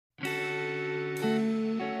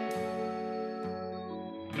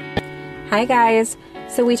Hi guys!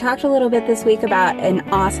 So we talked a little bit this week about an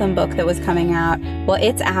awesome book that was coming out. Well,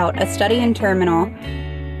 it's out, A Study in Terminal.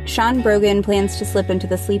 Sean Brogan plans to slip into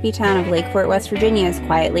the sleepy town of Lake Fort, West Virginia as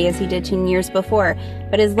quietly as he did 10 years before,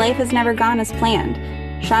 but his life has never gone as planned.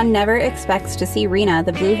 Sean never expects to see Rena,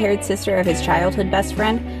 the blue-haired sister of his childhood best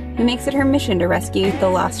friend, who makes it her mission to rescue the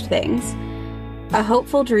lost things. A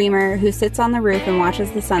hopeful dreamer who sits on the roof and watches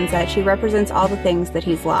the sunset, she represents all the things that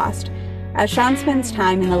he's lost. As Sean spends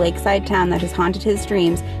time in the lakeside town that has haunted his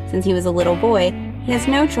dreams since he was a little boy, he has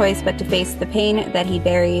no choice but to face the pain that he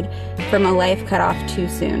buried from a life cut off too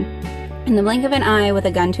soon. In the blink of an eye, with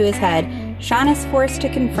a gun to his head, Sean is forced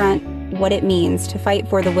to confront what it means to fight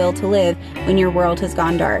for the will to live when your world has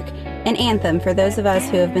gone dark. An anthem for those of us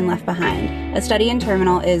who have been left behind. A Study in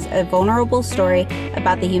Terminal is a vulnerable story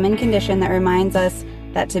about the human condition that reminds us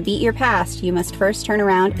that to beat your past, you must first turn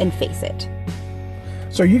around and face it.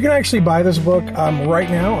 So you can actually buy this book right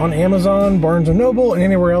now on Amazon, Barnes & Noble, and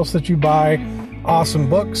anywhere else that you buy awesome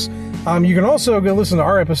books. You can also go listen to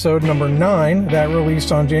our episode number 9 that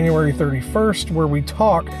released on January 31st, where we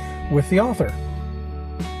talk with the author.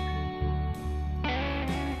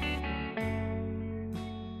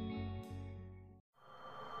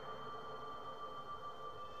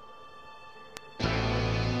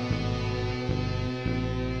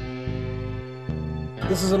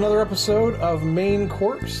 This is another episode of Main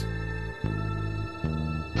Corpse.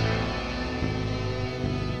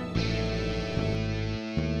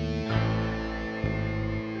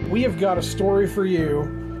 We have got a story for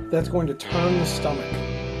you that's going to turn the stomach.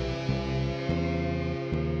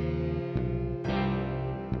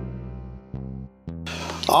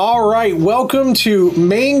 All right, welcome to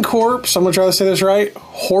Main Corpse. I'm going to try to say this right.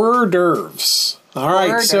 Horror Derves. All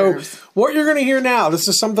right, so what you're going to hear now, this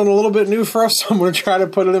is something a little bit new for us. So I'm going to try to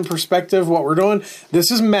put it in perspective what we're doing.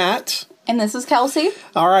 This is Matt. And this is Kelsey.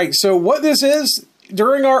 All right, so what this is,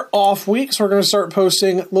 during our off weeks, we're going to start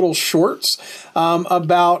posting little shorts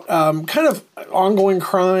about kind of ongoing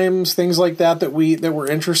crimes, things like that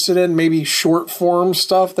we're interested in, maybe short form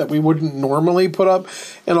stuff that we wouldn't normally put up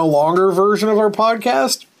in a longer version of our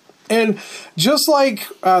podcast. And just like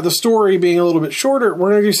the story being a little bit shorter,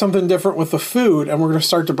 we're going to do something different with the food, and we're going to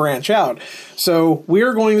start to branch out. So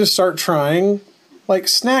we're going to start trying like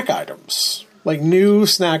snack items, like new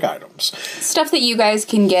snack items. Stuff that you guys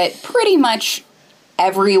can get pretty much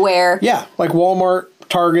everywhere. Yeah, like Walmart,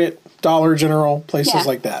 Target, Dollar General, places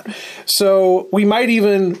like that. So we might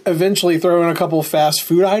even eventually throw in a couple of fast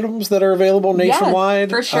food items that are available nationwide.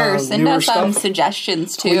 Yeah, for sure. Send us some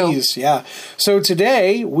suggestions too. Please, yeah. So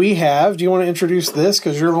today we have, do you want to introduce this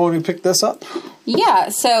because you're the one who picked this up? Yeah,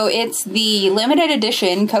 so it's the limited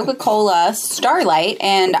edition Coca-Cola Starlight,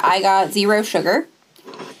 and I got 0 sugar.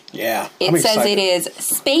 Yeah, it says it is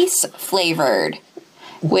space flavored,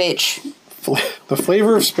 which... The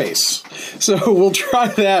flavor of space. So we'll try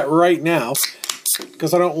that right now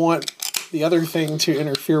because I don't want the other thing to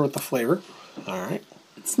interfere with the flavor. All right.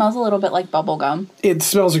 It smells a little bit like bubble gum. It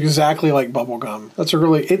smells exactly like bubble gum.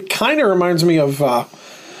 It kind of reminds me of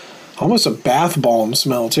almost a bath bomb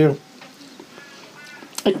smell too.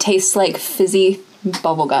 It tastes like fizzy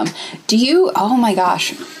bubble gum. Oh my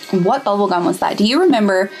gosh, what bubble gum was that? Do you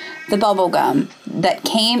remember the bubble gum that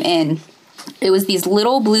came in? It was these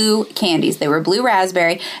little blue candies. They were blue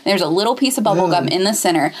raspberry. And there's a little piece of bubble gum in the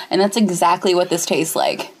center. And that's exactly what this tastes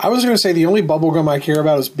like. I was going to say the only bubble gum I care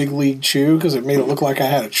about is Big League Chew because it made it look like I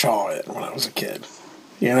had a chaw in it when I was a kid.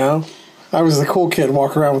 You know? I was the cool kid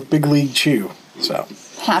walking around with Big League Chew. So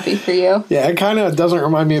happy for you. Yeah, it kind of doesn't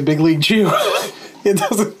remind me of Big League Chew.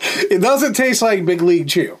 It doesn't taste like Big League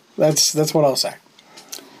Chew. That's what I'll say.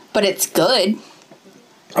 But it's good.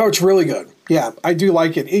 Oh, it's really good. Yeah, I do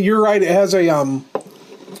like it. You're right. It has a,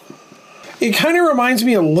 it kind of reminds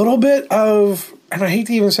me a little bit of, and I hate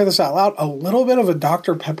to even say this out loud, a little bit of a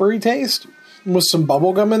Dr. Peppery taste with some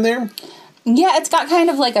bubble gum in there. Yeah, it's got kind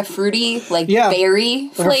of like a fruity, berry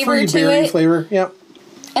flavor to berry it. Flavor, yeah.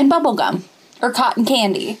 And bubble gum. Or cotton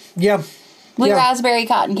candy. Yeah. Blue raspberry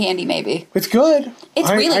cotton candy, maybe. It's good. It's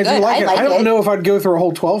really good. I like it. I don't it. know if I'd go through a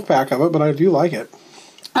whole 12-pack of it, but I do like it.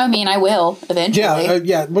 I mean, I will eventually.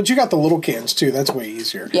 Yeah, but you got the little cans too. That's way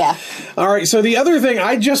easier. Yeah. All right. So the other thing,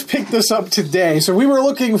 I just picked this up today. So we were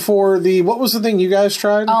looking for what was the thing you guys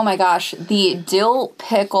tried? Oh my gosh, the dill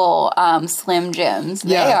pickle Slim Jims.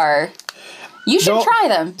 Yeah. They are. You should try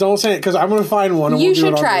them. Don't say it because I'm going to find one. And you we'll do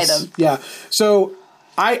should it on try this. them. Yeah. So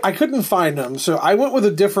I couldn't find them, so I went with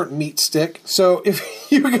a different meat stick. So if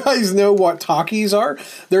you guys know what Takis are,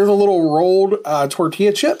 they're the little rolled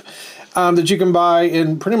tortilla chip. That you can buy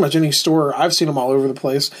in pretty much any store. I've seen them all over the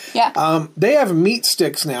place. Yeah. They have meat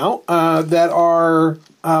sticks now that are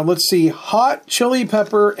let's see, hot chili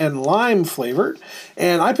pepper and lime flavored.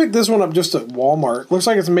 And I picked this one up just at Walmart. Looks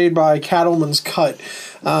like it's made by Cattleman's Cut.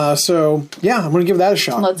 So, yeah, I'm going to give that a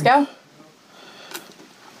shot. Let's go.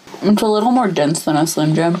 It's a little more dense than a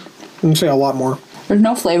Slim Jim. I'm going to say a lot more. There's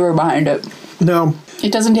no flavor behind it. No.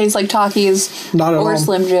 It doesn't taste like Takis Not at all. Or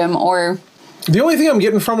Slim Jim or... The only thing I'm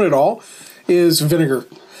getting from it at all is vinegar.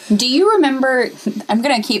 Do you remember... I'm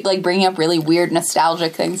going to keep bringing up really weird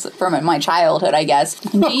nostalgic things from my childhood, I guess.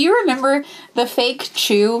 Do you remember the fake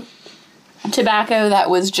chew tobacco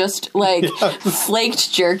that was just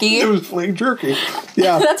flaked jerky? It was flaked jerky.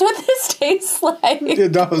 Yeah. That's what this tastes like.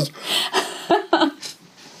 It does.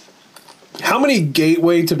 How many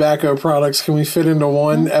gateway tobacco products can we fit into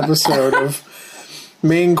one episode of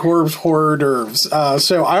Main Corpse Hors d'oeuvres?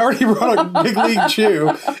 So I already brought a Big League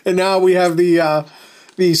Chew, and now we have the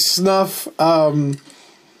snuff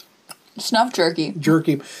Snuff jerky.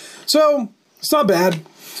 Jerky. So it's not bad.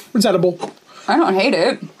 It's edible. I don't hate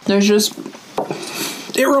it. There's just...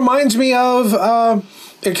 It reminds me of,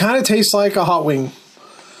 it kind of tastes like a hot wing.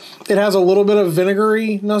 It has a little bit of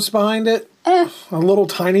vinegaryness behind it. A little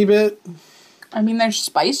tiny bit. I mean, there's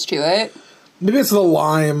spice to it. Maybe it's the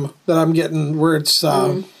lime that I'm getting where it's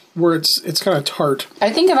kind of tart. I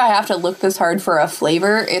think if I have to look this hard for a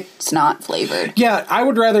flavor, it's not flavored. Yeah, I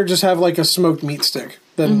would rather just have a smoked meat stick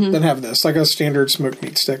than have this, like a standard smoked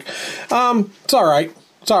meat stick. It's all right.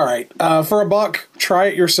 It's all right. For $1, try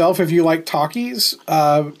it yourself if you like Takis.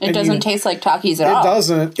 It doesn't taste like Takis at all. It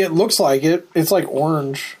doesn't. It looks like it. It's like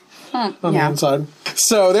orange on the inside.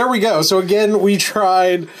 So there we go. So again, we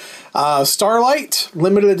tried Starlight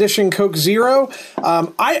limited edition Coke Zero.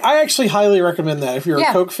 I actually highly recommend that if you're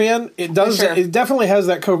a Coke fan. It does. Sure. It definitely has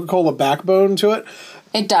that Coca-Cola backbone to it.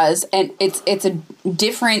 It does, and it's a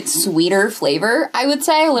different, sweeter flavor, I would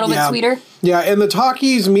say, a little bit sweeter. Yeah, and the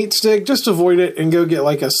Takis meat stick, just avoid it and go get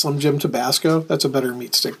a Slim Jim Tabasco. That's a better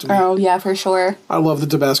meat stick to me. Oh, yeah, for sure. I love the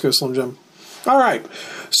Tabasco Slim Jim. All right,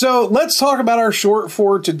 so let's talk about our short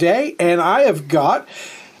for today, and I have got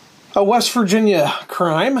a West Virginia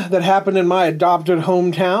crime that happened in my adopted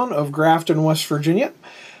hometown of Grafton, West Virginia.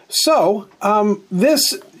 So,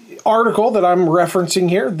 this article that I'm referencing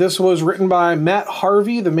here, this was written by Matt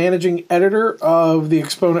Harvey, the managing editor of the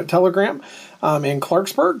Exponent Telegram in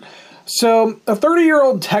Clarksburg. So, a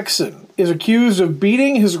 30-year-old Texan is accused of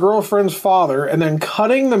beating his girlfriend's father and then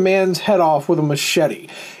cutting the man's head off with a machete.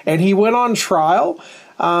 And he went on trial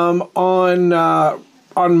on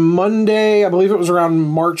Monday, I believe it was around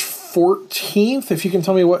March 14th. If you can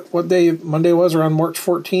tell me what day Monday was, around March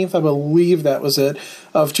 14th, I believe that was it,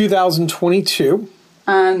 of 2022.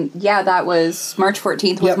 Yeah, that was March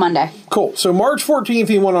 14th was Monday. Cool. So March 14th,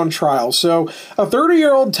 he went on trial. So a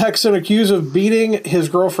 30-year-old Texan accused of beating his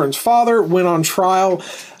girlfriend's father went on trial,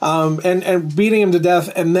 and beating him to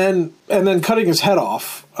death, and then cutting his head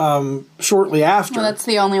off shortly after. Well, that's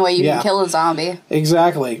the only way you can kill a zombie.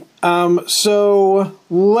 Exactly. So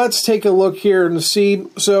let's take a look here and see.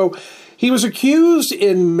 So he was accused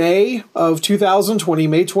in May of 2020,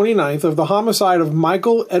 May 29th, of the homicide of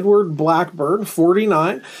Michael Edward Blackburn,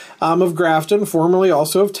 49, of Grafton, formerly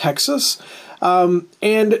also of Texas.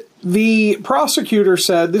 And the prosecutor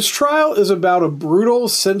said this trial is about a brutal,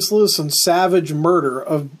 senseless, and savage murder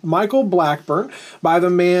of Michael Blackburn by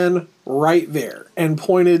the man right there, and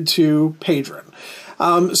pointed to Padron.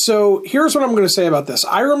 So here's what I'm going to say about this.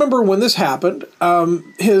 I remember when this happened,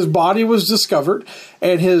 his body was discovered,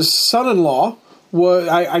 and his son-in-law,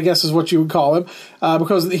 I guess is what you would call him,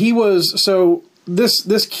 because he was, so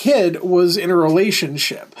this kid was in a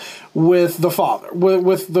relationship with the father,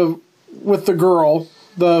 with the girl,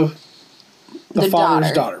 the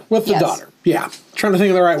father's daughter, with the daughter. Yeah, trying to think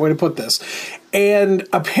of the right way to put this. And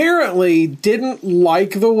apparently didn't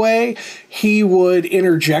like the way he would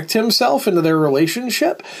interject himself into their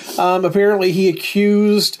relationship. Apparently he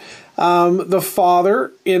accused the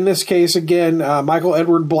father, in this case again, Michael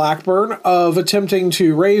Edward Blackburn, of attempting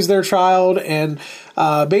to raise their child, and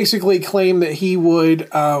basically claimed that he would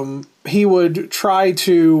try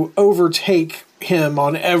to overtake him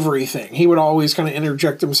on everything. He would always kind of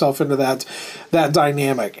interject himself into that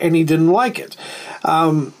dynamic, and he didn't like it.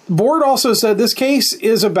 Board also said this case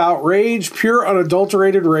is about rage, pure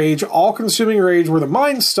unadulterated rage, all-consuming rage where the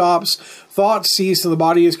mind stops, thoughts cease, and the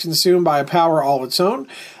body is consumed by a power all its own.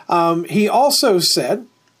 He also said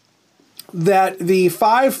that the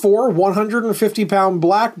 5'4", 150-pound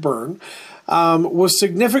Blackburn was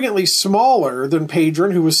significantly smaller than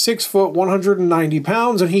Padron, who was 6 foot, 190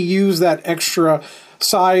 pounds, and he used that extra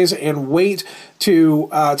size and weight to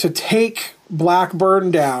take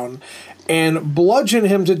Blackburn down. and bludgeon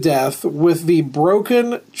him to death with the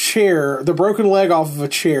broken leg off of a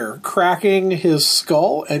chair, cracking his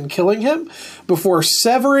skull and killing him before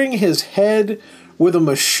severing his head with a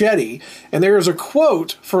machete. And there is a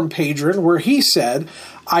quote from Padron where he said,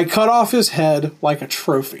 "I cut off his head like a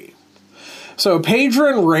trophy." So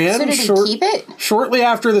Padron ran. So did he keep it? Shortly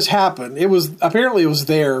after this happened. It was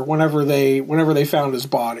there whenever they found his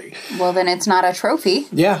body. Well, then it's not a trophy.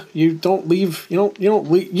 Yeah, you don't leave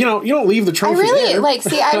the trophy. I really there.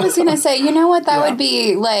 see. I was gonna say, you know what? That would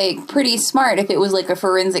be like pretty smart if it was like a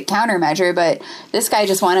forensic countermeasure. But this guy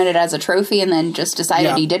just wanted it as a trophy, and then just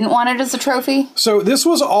decided he didn't want it as a trophy. So this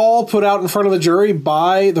was all put out in front of the jury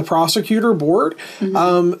by the prosecutor board.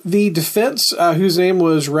 Mm-hmm. The defense, whose name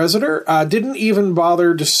was Resiter, didn't even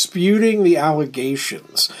bother disputing the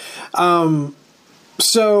allegations.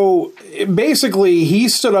 So basically, he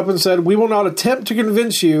stood up and said, "We will not attempt to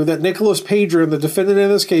convince you that Nicholas Padron, the defendant in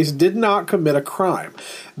this case, did not commit a crime.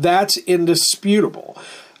 That's indisputable."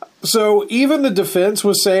 So even the defense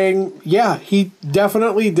was saying, yeah, he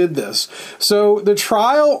definitely did this. So the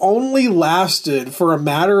trial only lasted for a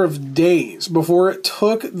matter of days before it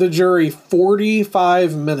took the jury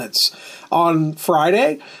 45 minutes on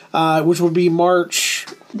Friday, which would be March...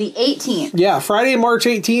 the 18th. Yeah, Friday, March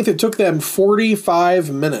 18th, it took them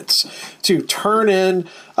 45 minutes to turn in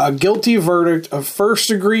a guilty verdict of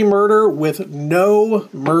first-degree murder with no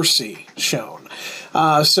mercy shown.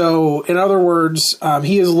 So, in other words,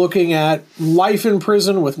 he is looking at life in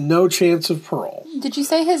prison with no chance of parole. Did you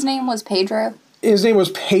say his name was Pedro? His name was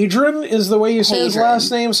Padron, is the way you say his last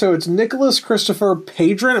name. So it's Nicholas Christopher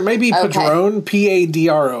Padron. It may be Padron,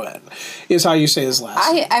 Padron, is how you say his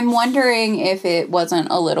last name. I'm wondering if it wasn't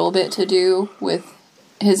a little bit to do with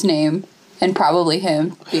his name and probably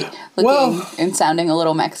him looking and sounding a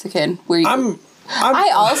little Mexican.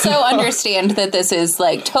 I also understand that this is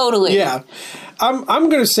like totally... Yeah. I'm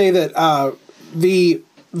going to say that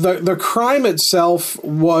the crime itself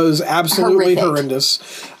was absolutely horrendous.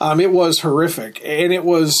 It was horrific, and it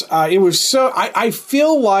was so. I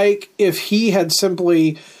feel like if he had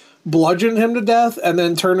simply bludgeoned him to death and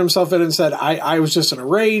then turned himself in and said, I was just in a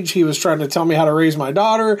rage. He was trying to tell me how to raise my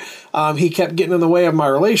daughter. He kept getting in the way of my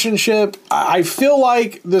relationship. I feel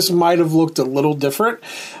like this might have looked a little different,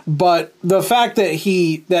 but the fact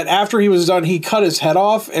that after he was done, he cut his head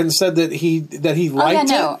off and said that he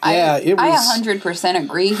liked it. I 100%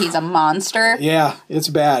 agree. He's a monster. Yeah, it's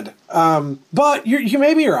bad. But you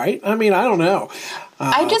may be right. I mean, I don't know.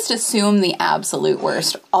 I just assume the absolute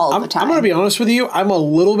worst all the time. I'm going to be honest with you. I'm a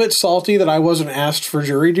little bit salty that I wasn't asked for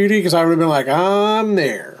jury duty because I would have been like, I'm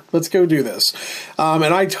there. Let's go do this. And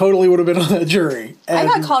I totally would have been on that jury. And,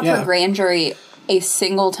 I got called for grand jury a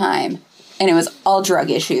single time. And it was all drug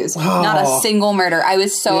issues. Not a single murder. I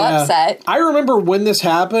was so upset. I remember when this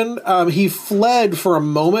happened, he fled for a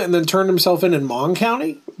moment and then turned himself in Mon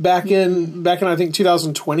County back in I think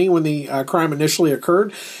 2020 when the crime initially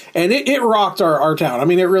occurred. And it rocked our town. I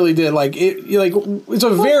mean, it really did. It's a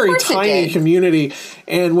very tiny community.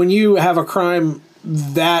 And when you have a crime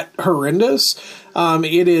that horrendous,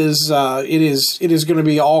 it is going to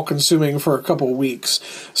be all consuming for a couple of weeks.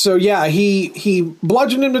 So yeah, he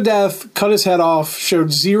bludgeoned him to death, cut his head off,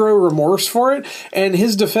 showed zero remorse for it, and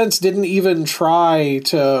his defense didn't even try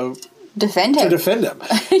to defend him.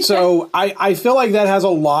 So I feel like that has a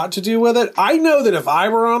lot to do with it. I know that if I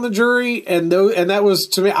were on the jury and that was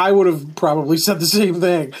to me, I would have probably said the same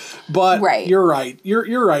thing. But you're right.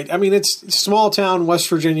 You're right. I mean, it's small town, West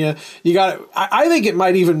Virginia. I think it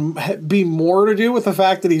might even be more to do with the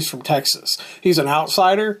fact that he's from Texas. He's an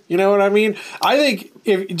outsider. You know what I mean? I think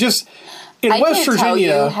in West Virginia, tell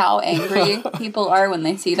you how angry people are when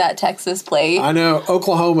they see that Texas plate. I know.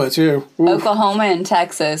 Oklahoma, too. Oof. Oklahoma and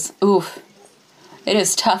Texas. Oof. It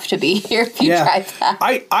is tough to be here if you drive that.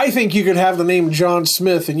 I think you could have the name John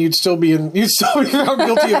Smith and you'd still be found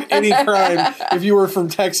guilty of any crime if you were from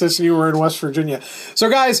Texas and you were in West Virginia. So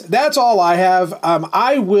guys, that's all I have.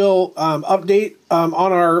 I will update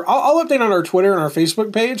I'll update on our Twitter and our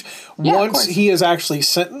Facebook page once he is actually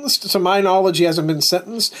sentenced. To my knowledge, he hasn't been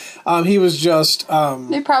sentenced. He was just...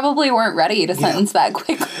 they probably weren't ready to sentence that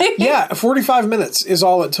quickly. 45 minutes is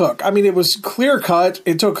all it took. I mean, it was clear cut.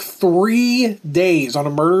 It took 3 days on a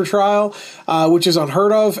murder trial, which is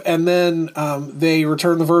unheard of. And then they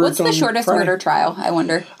returned the verdict on What's the shortest murder trial, I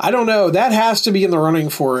wonder? I don't know. That has to be in the running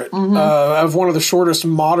for it, of one of the shortest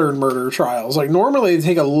modern murder trials. Like, normally they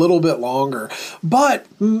take a little bit longer. But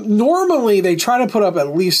normally they try to put up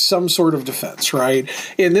at least some sort of defense, right?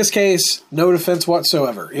 In this case, no defense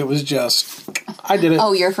whatsoever. It was just, I did it.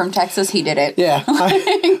 Oh, you're from Texas. He did it. Yeah,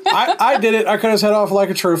 I did it. I cut his head off like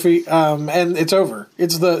a trophy, and it's over.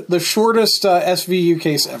 It's the shortest SVU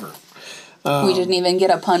case ever. We didn't even get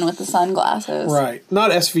a pun with the sunglasses. Right. Not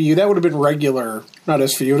SVU. That would have been regular. Not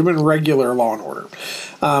SVU. It would have been regular Law and Order.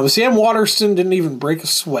 Sam Waterston didn't even break a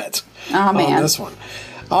sweat on this one.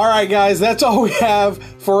 All right, guys. That's all we have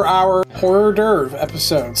for our Hors d'oeuvre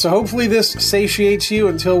episode. So hopefully this satiates you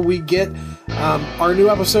until we get our new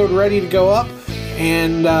episode ready to go up.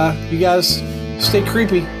 And you guys stay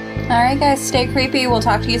creepy. All right, guys. Stay creepy. We'll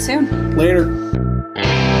talk to you soon. Later.